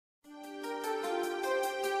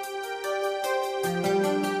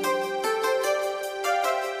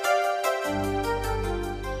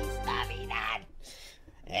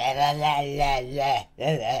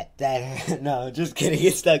No, just kidding.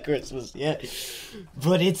 It's not Christmas yet.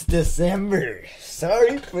 But it's December.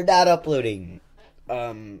 Sorry for not uploading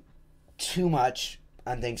too much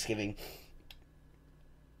on Thanksgiving.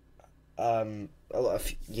 Sorry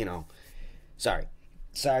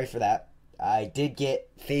for that. I did get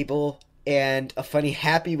Fable and a funny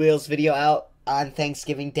Happy Wheels video out on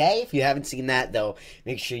Thanksgiving Day. If you haven't seen that, though,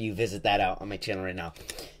 make sure you visit that out on my channel right now.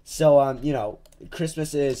 So,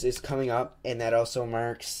 Christmas is coming up, and that also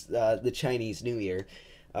marks the Chinese New Year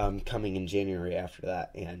coming in January after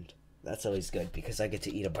that, and that's always good because I get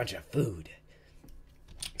to eat a bunch of food.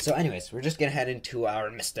 So anyways, we're just going to head into our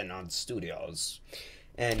MrNoDStudios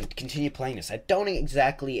and continue playing this. I don't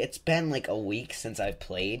exactly, it's been like a week since I've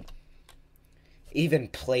played.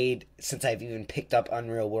 Since I've even picked up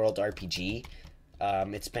Unreal World RPG.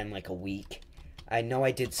 It's been like a week. I know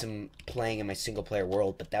I did some playing in my single player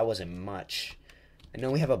world, but that wasn't much. I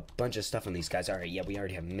know we have a bunch of stuff on these guys. Alright, yeah, we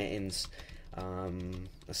already have mittens.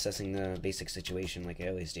 Assessing the basic situation like I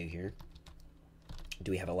always do here.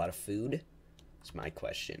 Do we have a lot of food? That's my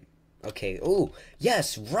question. Okay, ooh,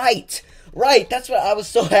 yes, right! Right, that's what I was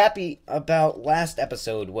so happy about last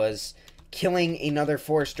episode, was killing another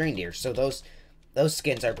forest reindeer. So those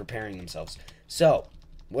skins are preparing themselves. So,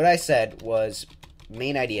 what I said was,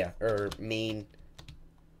 main idea, or main,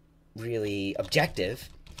 really, objective,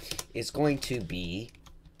 is going to be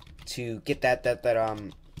to get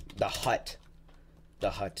the hut,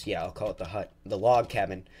 yeah, I'll call it the hut, the log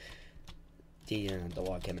cabin, the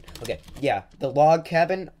log cabin, okay, yeah, the log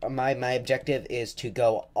cabin, my objective is to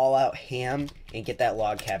go all out ham and get that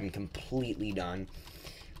log cabin completely done.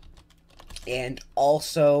 And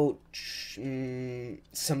also,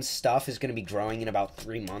 some stuff is going to be growing in about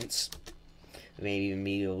 3 months. Maybe even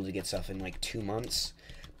be able to get stuff in like 2 months.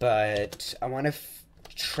 But I want to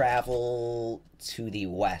travel to the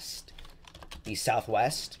west, the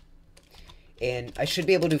southwest. And I should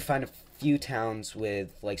be able to find a few towns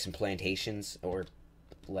with like some plantations or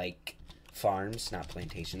like farms, not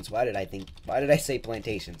plantations. Why did I say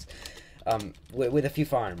plantations? With a few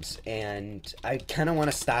farms, and I kind of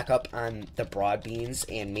want to stock up on the broad beans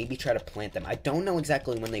and maybe try to plant them. I don't know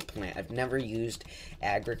exactly when they plant. I've never used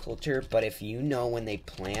agriculture, but if you know when they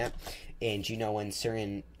plant, and you know when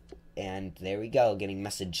certain, and there we go, getting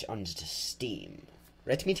message onto Steam.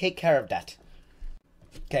 Let me take care of that.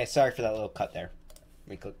 Okay, sorry for that little cut there.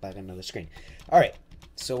 Let me click back onto the screen. Alright,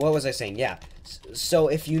 so what was I saying? Yeah, so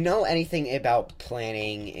if you know anything about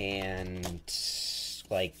planting and,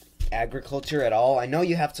 like, agriculture at all, I know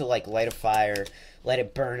you have to like light a fire, let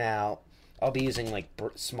it burn out. I'll be using like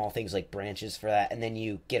small things like branches for that, and then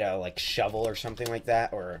you get a like shovel or something like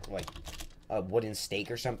that, or like a wooden stake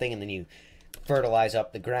or something, and then you fertilize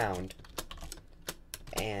up the ground,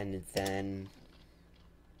 and then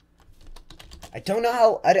I don't know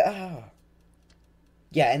how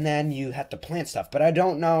yeah, and then you have to plant stuff, but I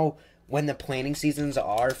don't know when the planting seasons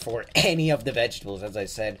are for any of the vegetables. As I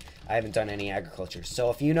said, I haven't done any agriculture. So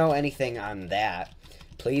if you know anything on that,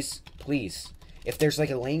 please, if there's like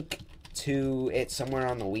a link to it somewhere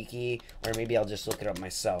on the wiki, or maybe I'll just look it up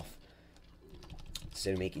myself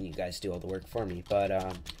instead of making you guys do all the work for me.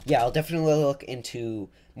 But yeah, I'll definitely look into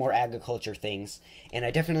more agriculture things, and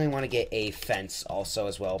I definitely want to get a fence also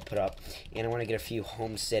as well put up, and I want to get a few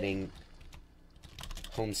homesteading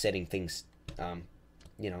things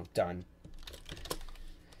done.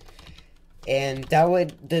 And that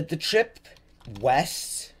would, the trip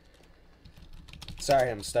west, sorry,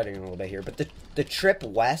 I'm stuttering a little bit here, but the trip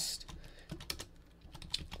west,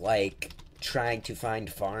 like, trying to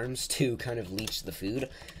find farms to kind of leach the food,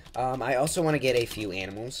 I also want to get a few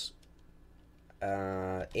animals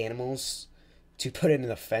to put into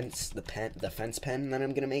the fence pen that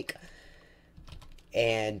I'm gonna make,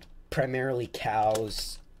 and primarily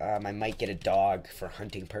cows. I might get a dog for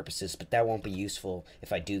hunting purposes, but that won't be useful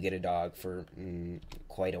if I do get a dog for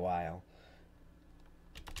quite a while.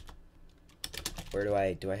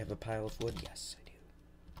 Where do I have a pile of wood? Yes, I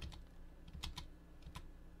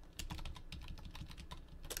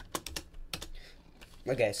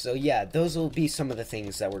do. Okay, so yeah, those will be some of the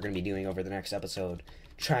things that we're going to be doing over the next episode,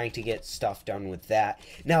 trying to get stuff done with that.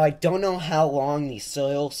 Now, I don't know how long the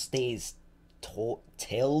soil stays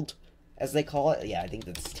tilled, as they call it. Yeah, I think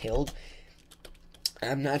that's tilled.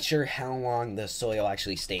 I'm not sure how long the soil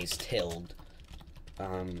actually stays tilled. I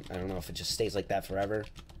don't know if it just stays like that forever.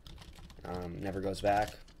 Never goes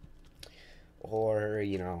back. Or,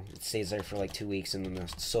 it stays there for like 2 weeks and then the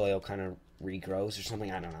soil kind of regrows or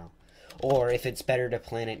something. I don't know. Or if it's better to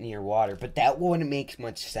plant it near water. But that wouldn't make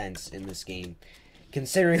much sense in this game,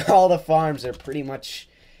 considering all the farms are pretty much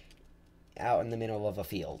out in the middle of a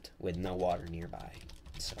field with no water nearby.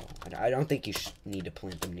 So I don't think you need to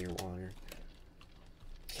plant them near water.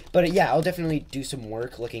 But yeah, I'll definitely do some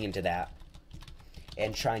work looking into that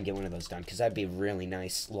and try and get one of those done, because that'd be a really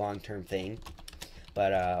nice long-term thing.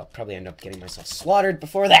 But I'll probably end up getting myself slaughtered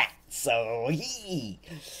before that. So,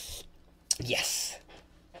 yes.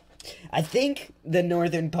 I think the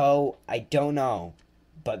northern bow, I don't know,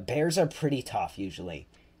 but bears are pretty tough usually.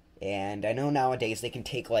 And I know nowadays they can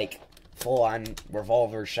take, like, full-on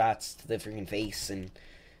revolver shots to the freaking face, and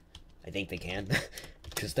I think they can.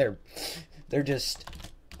 Because they're just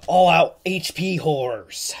all-out HP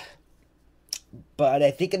horrors. But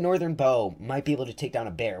I think a northern bow might be able to take down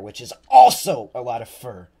a bear, which is also a lot of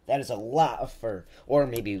fur. That is a lot of fur. Or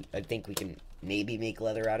maybe, I think we can maybe make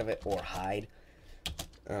leather out of it, or hide.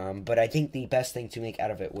 But I think the best thing to make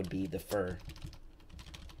out of it would be the fur.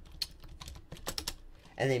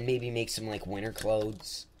 And then maybe make some, like, winter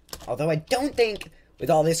clothes. Although I don't think,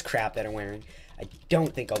 with all this crap that I'm wearing, I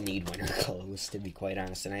don't think I'll need winter clothes, to be quite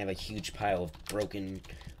honest. And I have a huge pile of broken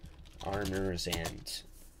armors and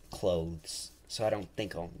clothes. So I don't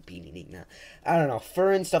think I'll be needing that. I don't know.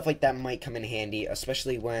 Fur and stuff like that might come in handy,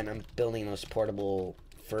 especially when I'm building those portable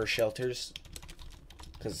fur shelters.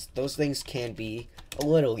 Because those things can be a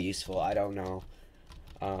little useful. I don't know.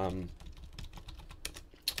 I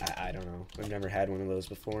don't know. I've never had one of those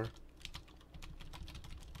before.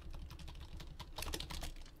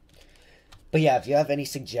 But yeah, if you have any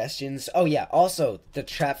suggestions... Oh yeah, also, the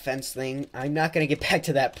trap fence thing. I'm not going to get back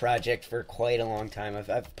to that project for quite a long time.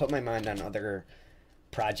 I've put my mind on other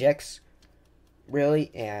projects,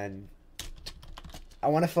 really, and I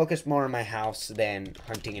want to focus more on my house than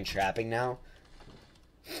hunting and trapping now.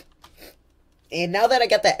 And now that I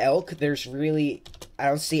got the elk, there's really... I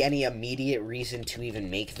don't see any immediate reason to even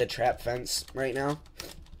make the trap fence right now.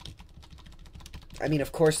 I mean,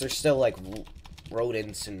 of course, there's still, like,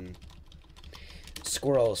 rodents and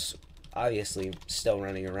squirrels, obviously, still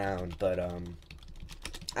running around, but, I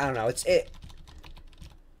don't know,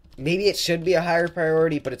 maybe it should be a higher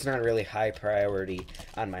priority, but it's not really high priority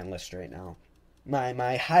on my list right now.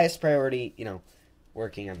 My highest priority, you know,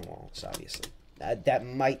 working on the walls, obviously. That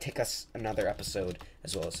might take us another episode,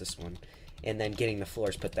 as well as this one. And then getting the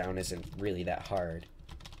floors put down isn't really that hard.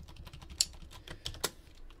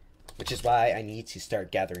 Which is why I need to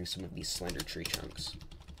start gathering some of these slender tree trunks.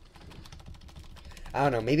 I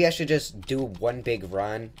don't know, maybe I should just do one big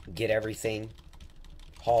run, get everything,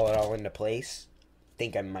 haul it all into place. I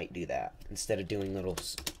think I might do that, instead of doing little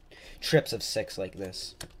trips of 6 like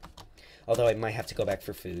this. Although I might have to go back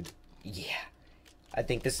for food. Yeah. I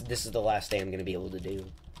think this is the last day I'm going to be able to do,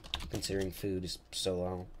 considering food is so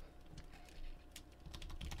low.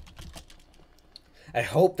 I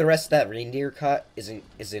hope the rest of that reindeer cut isn't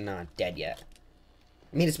dead yet.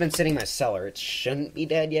 I mean, it's been sitting in my cellar. It shouldn't be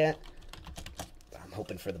dead yet. I'm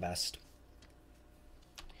hoping for the best.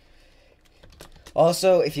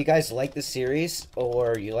 Also, if you guys like the series,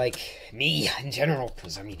 or you like me in general,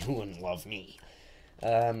 because, I mean, who wouldn't love me?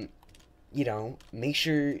 You know, make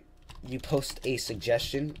sure you post a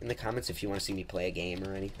suggestion in the comments if you want to see me play a game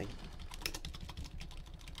or anything.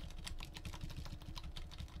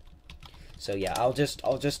 So yeah, I'll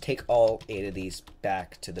just take all 8 of these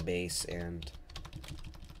back to the base, and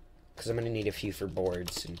because I'm gonna need a few for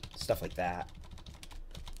boards and stuff like that.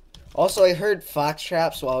 Also, I heard fox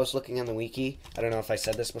traps while I was looking on the wiki. I don't know if I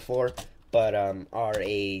said this before, but are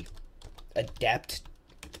a adept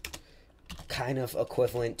kind of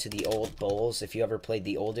equivalent to the old bowls. If you ever played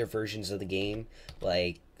the older versions of the game,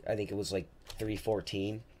 like I think it was like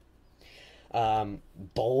 3.14.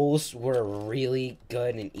 Bowls were a really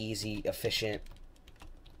good and easy, efficient,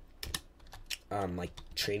 like,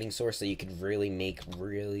 trading source that you could really make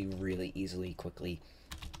really easily, quickly.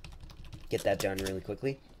 Get that done really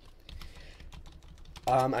quickly.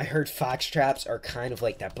 I heard fox traps are kind of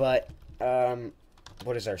like that, but,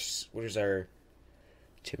 what is our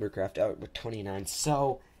Timbercraft out with 29?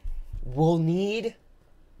 So, we'll need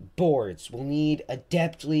boards. We'll need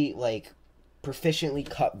adeptly, like, proficiently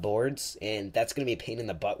cut boards, and that's going to be a pain in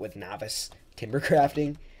the butt with novice timber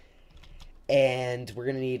crafting. And we're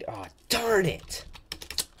going to need... Oh, darn it!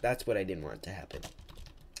 That's what I didn't want to happen.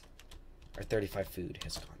 Our 35 food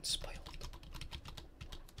has gone spoiled.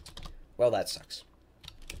 Well, that sucks.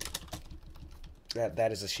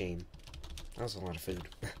 That is a shame. That was a lot of food.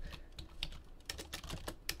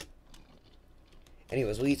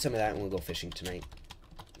 Anyways, we'll eat some of that and we'll go fishing tonight.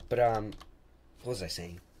 But, what was I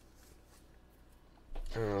saying?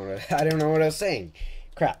 I don't know what I was saying.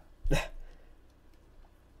 Crap.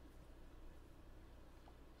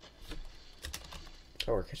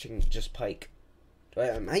 Oh, we're catching just pike.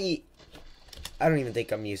 I might eat I don't even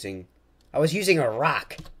think I'm using... I was using a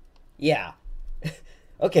rock. Yeah.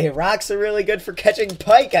 Okay, rocks are really good for catching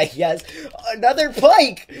pike, I guess. Another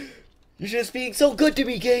pike! You're just being so good to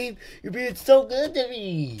me, game. You're being so good to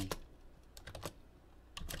me.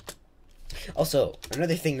 Also,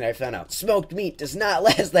 another thing that I found out. Smoked meat does not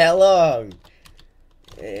last that long.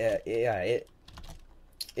 Yeah,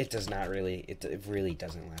 it does not really... It really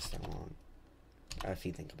doesn't last that long. If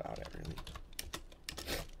you think about it, really.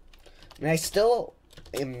 And I still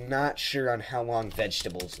am not sure on how long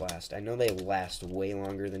vegetables last. I know they last way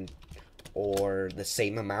longer than... or the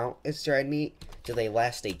same amount as dried meat. Do they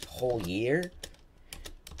last a whole year?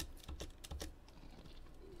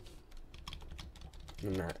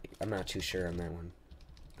 I'm not too sure on that one.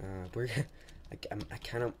 I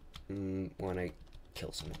kind of want to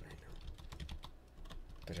kill someone right now,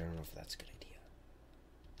 but I don't know if that's a good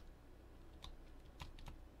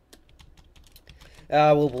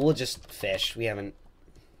idea. We'll just fish. We haven't.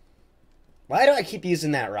 Why do I keep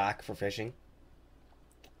using that rock for fishing?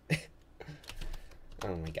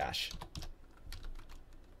 Oh my gosh.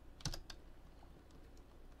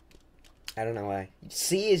 I don't know why.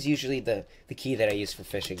 C is usually the key that I use for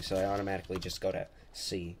fishing, so I automatically just go to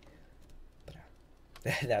C. But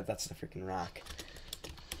that's the freaking rock.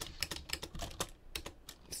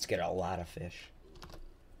 Let's get a lot of fish.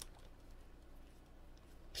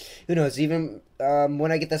 Who knows, even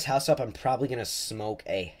when I get this house up, I'm probably going to smoke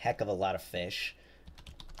a heck of a lot of fish.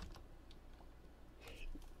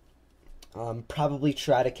 Probably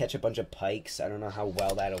try to catch a bunch of pikes. I don't know how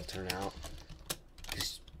well that'll turn out.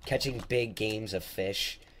 Catching big games of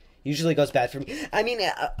fish usually goes bad for me. I mean,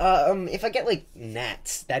 if I get, like,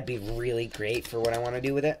 nets, that'd be really great for what I want to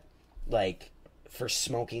do with it. Like, for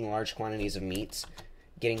smoking large quantities of meats,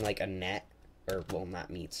 getting, like, a net, or, well, not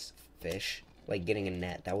meats, fish. Like, getting a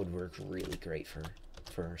net, that would work really great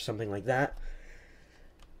for something like that.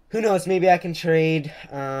 Who knows, maybe I can trade,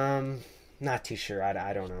 not too sure,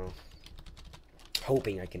 I don't know.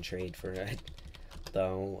 Hoping I can trade for it,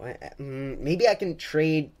 though. Maybe I can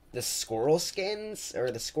trade the squirrel skins,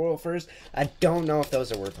 or the squirrel furs. I don't know if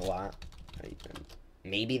those are worth a lot.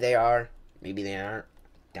 Maybe they are, maybe they aren't.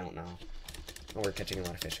 Don't know. Oh, we're catching a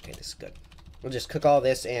lot of fish. Okay, this is good. We'll just cook all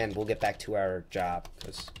this, and we'll get back to our job,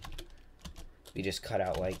 because we just cut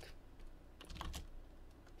out, like,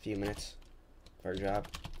 a few minutes of our job.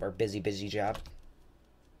 Our busy job.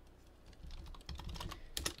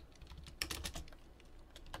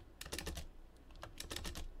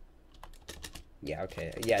 Yeah,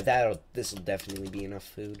 okay. Yeah, this'll definitely be enough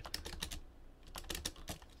food.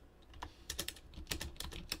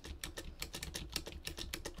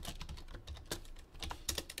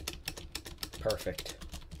 Perfect.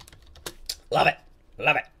 Love it.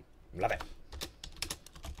 Love it. Love it.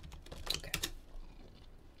 Okay.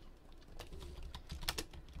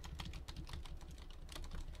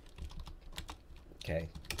 Okay.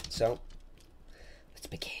 So, let's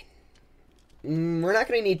begin. We're not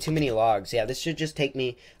going to need too many logs. Yeah, this should just take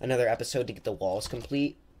me another episode to get the walls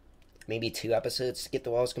complete. Maybe 2 episodes to get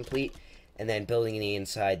the walls complete. And then building the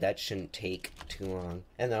inside, that shouldn't take too long.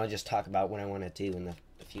 And then I'll just talk about what I want to do in the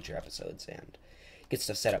future episodes and get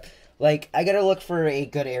stuff set up. Like, I got to look for a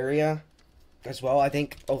good area as well. I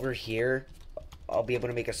think over here, I'll be able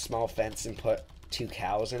to make a small fence and put 2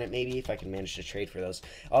 cows in it, maybe, if I can manage to trade for those.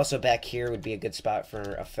 Also, back here would be a good spot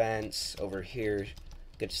for a fence. Over here,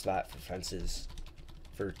 good spot for fences,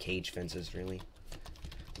 for cage fences, really.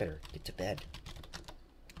 Better get to bed.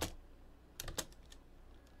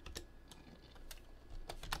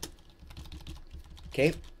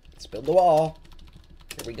 Okay, let's build the wall.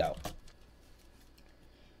 Here we go.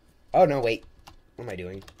 Oh, no, wait. What am I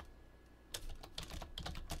doing?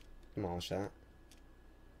 Demolish that.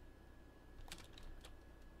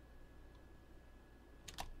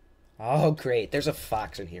 Oh, great. There's a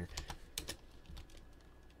fox in here.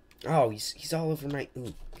 Oh, he's all over my...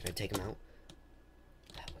 Ooh, can I take him out?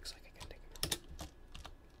 That looks like I can take him out.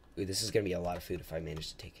 Ooh, this is going to be a lot of food if I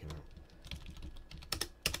manage to take him out.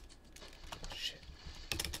 Oh, shit.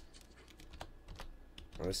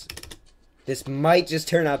 Oh, this might just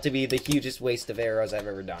turn out to be the hugest waste of arrows I've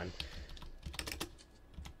ever done.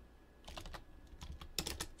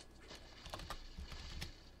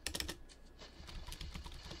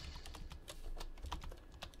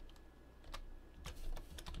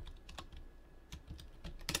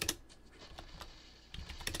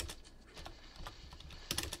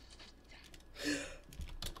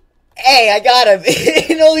 Hey, I got him!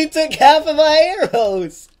 It only took half of my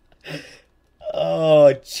arrows!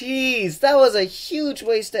 Oh, jeez, that was a huge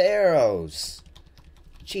waste of arrows.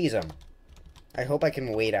 Jeez, I hope I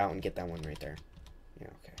can wait out and get that one right there. Yeah,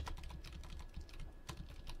 okay.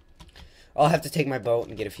 I'll have to take my boat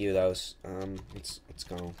and get a few of those. Let's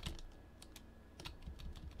go.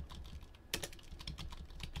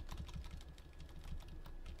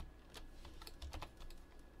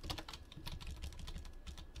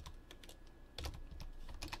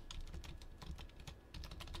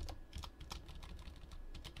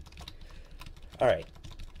 Alright.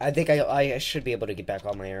 I think I should be able to get back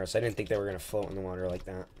all my arrows. I didn't think they were going to float in the water like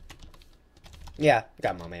that. Yeah,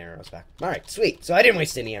 got all my arrows back. Alright, sweet. So I didn't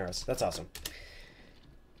waste any arrows. That's awesome.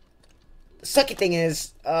 The sucky thing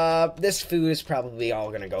is, this food is probably all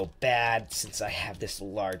going to go bad since I have this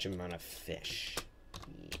large amount of fish.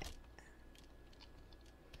 Yeah.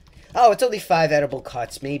 Oh, it's only 5 edible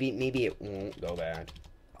cuts. Maybe it won't go bad.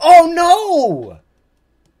 Oh, no!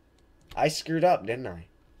 I screwed up, didn't I?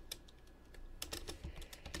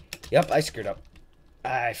 Yep, I screwed up.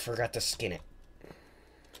 I forgot to skin it.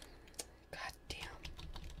 God damn.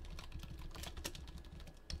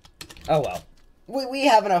 Oh well. We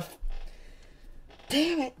have enough.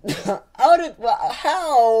 Damn it. How?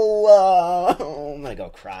 I'm gonna go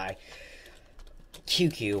cry.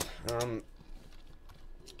 QQ.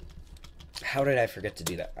 How did I forget to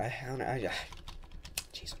do that?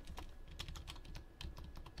 Jeez.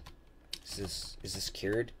 Is this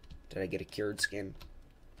cured? Did I get a cured skin?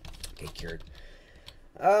 Okay, cured.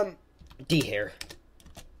 D hair.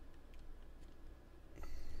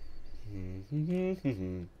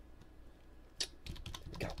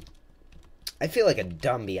 Go. I feel like a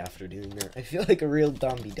dumby after doing that. I feel like a real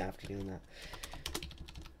dumby after doing that.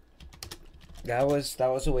 That was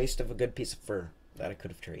a waste of a good piece of fur that I could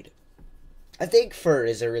have traded. I think fur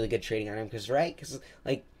is a really good trading item because, right? Because,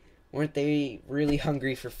 like, weren't they really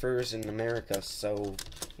hungry for furs in America? So,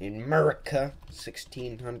 in America,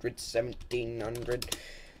 1600, 1700,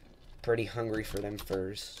 pretty hungry for them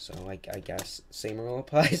furs. So, I guess same rule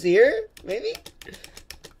applies here, maybe?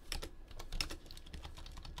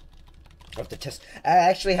 I'll have to test. I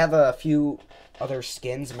actually have a few other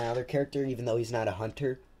skins in my other character, even though he's not a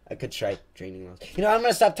hunter. I could try training those. You know, I'm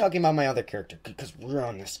going to stop talking about my other character, because we're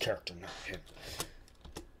on this character, not him.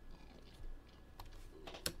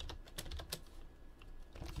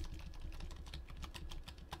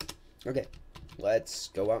 Okay, let's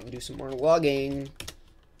go out and do some more logging.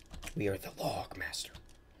 We are the log master.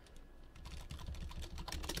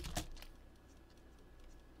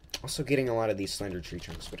 Also, getting a lot of these slender tree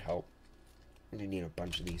trunks would help. I'm gonna need a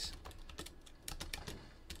bunch of these.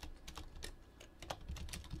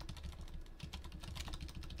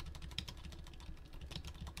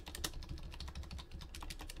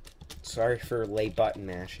 Sorry for late button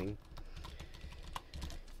mashing.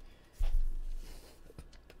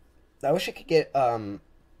 I wish I could get,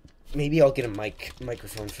 maybe I'll get a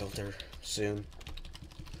microphone filter soon.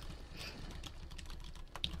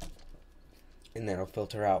 And that'll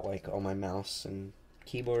filter out, like, all my mouse and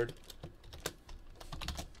keyboard.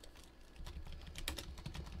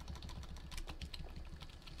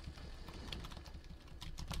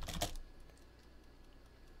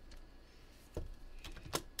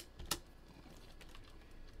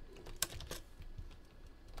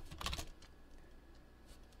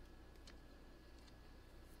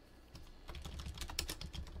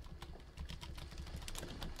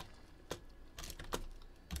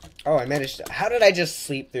 Oh, I managed to... How did I just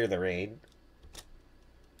sleep through the rain?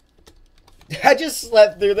 I just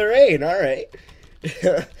slept through the rain, alright.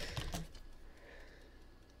 I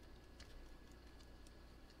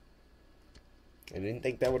didn't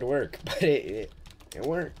think that would work, but it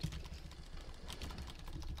worked.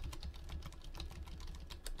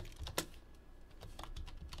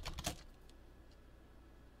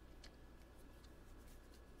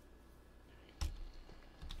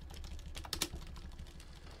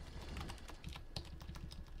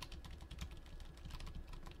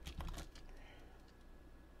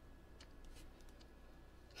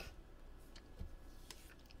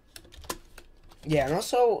 Yeah, and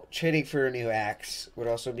also trading for a new axe would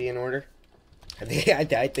also be in order. I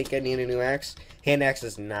think I need a new axe. Hand axe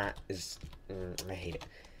is not I hate it.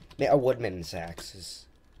 A woodman's axe is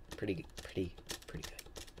pretty good.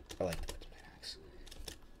 I like the woodman's axe.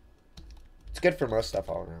 It's good for most stuff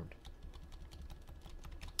all around.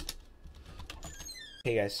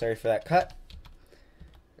 Hey guys, sorry for that cut.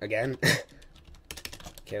 Again.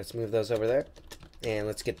 Okay, let's move those over there. And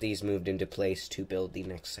let's get these moved into place to build the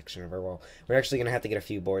next section of our wall. We're actually going to have to get a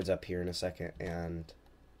few boards up here in a second and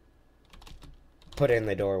put in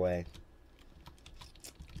the doorway.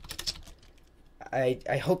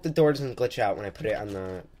 I hope the door doesn't glitch out when I put it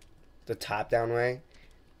on the top-down way.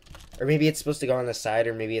 Or maybe it's supposed to go on the side,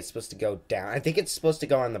 or maybe it's supposed to go down. I think it's supposed to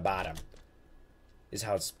go on the bottom. Is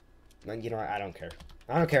how it's... You know what? I don't care.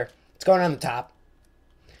 I don't care. It's going on the top.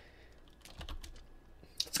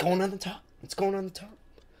 It's going on the top. It's going on the top.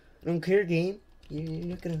 I don't care, game. You're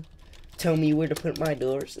not gonna tell me where to put my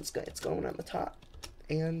doors. It's going on the top.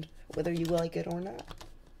 And whether you like it or not.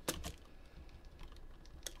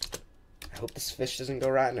 I hope this fish doesn't go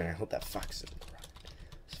rotten, and I hope that fox doesn't go rotten.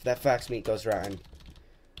 If that fox meat goes rotten,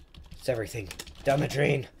 it's everything down the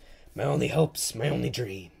drain. My only hopes, my only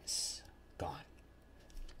dreams, gone.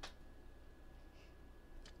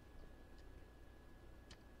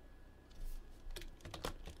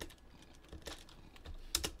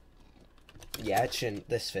 Yeah, it shouldn't.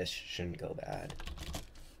 This fish shouldn't go bad.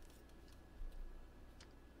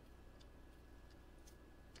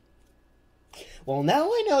 Well, now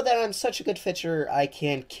I know that I'm such a good fisher, I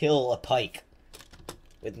can kill a pike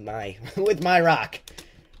with my rock.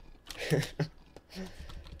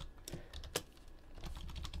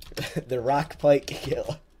 The rock pike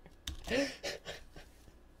kill.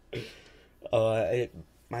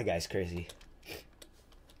 My guy's crazy.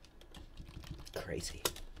 Crazy.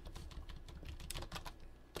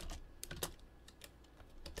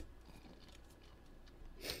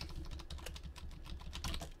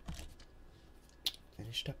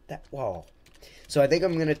 Finished up that wall. So I think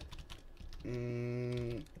I'm gonna...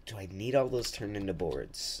 do I need all those turned into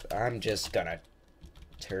boards? I'm just gonna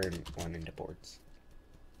turn one into boards.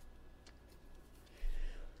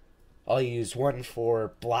 I'll use one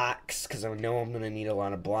for blocks, because I know I'm gonna need a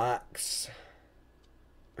lot of blocks.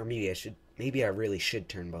 Or maybe I really should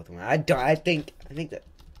turn both of them. I think that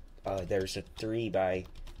there's a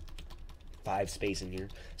 3x5 space in here.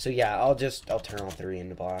 So yeah, I'll turn all 3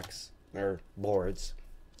 into blocks or boards,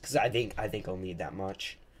 because I think I'll need that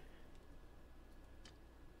much.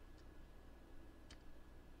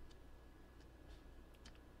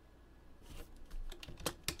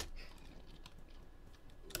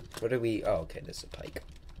 What are we? Oh, okay, this is a pike.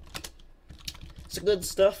 It's the good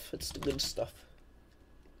stuff. It's the good stuff.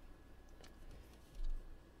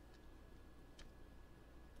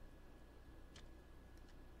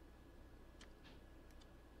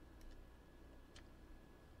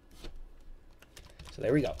 So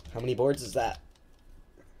there we go. How many boards is that?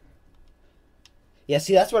 Yeah,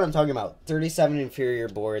 see, that's what I'm talking about. 37 inferior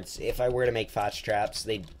boards. If I were to make fox traps,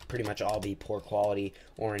 they'd pretty much all be poor quality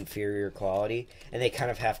or inferior quality. And they kind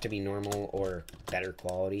of have to be normal or better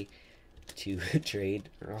quality to trade,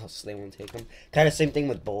 or else they won't take them. Kind of same thing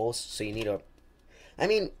with bowls. So you need a... I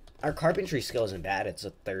mean, our carpentry skill isn't bad. It's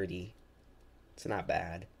a 30. It's not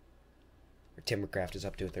bad. Our timbercraft is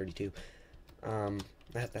up to a 32.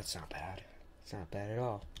 That's not bad. It's not bad at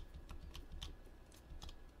all.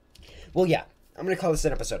 Well, yeah. I'm going to call this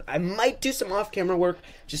an episode. I might do some off-camera work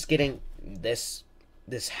just getting this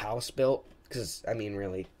house built. Because, I mean,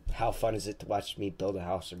 really, how fun is it to watch me build a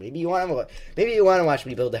house? Or maybe you want to watch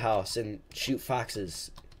me build a house and shoot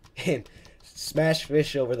foxes and smash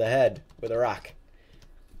fish over the head with a rock.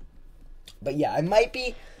 But, yeah, I might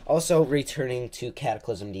be also returning to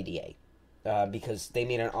Cataclysm DDA. Because they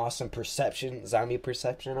made an awesome zombie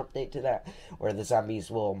perception update to that. Where the zombies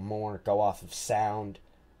will more go off of sound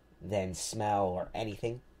than smell or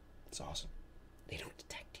anything. It's awesome. They don't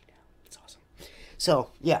detect you now. It's awesome.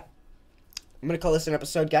 So, yeah. I'm going to call this an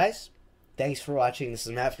episode, guys. Thanks for watching. This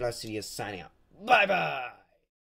is MrNoDStudios signing out. Bye-bye!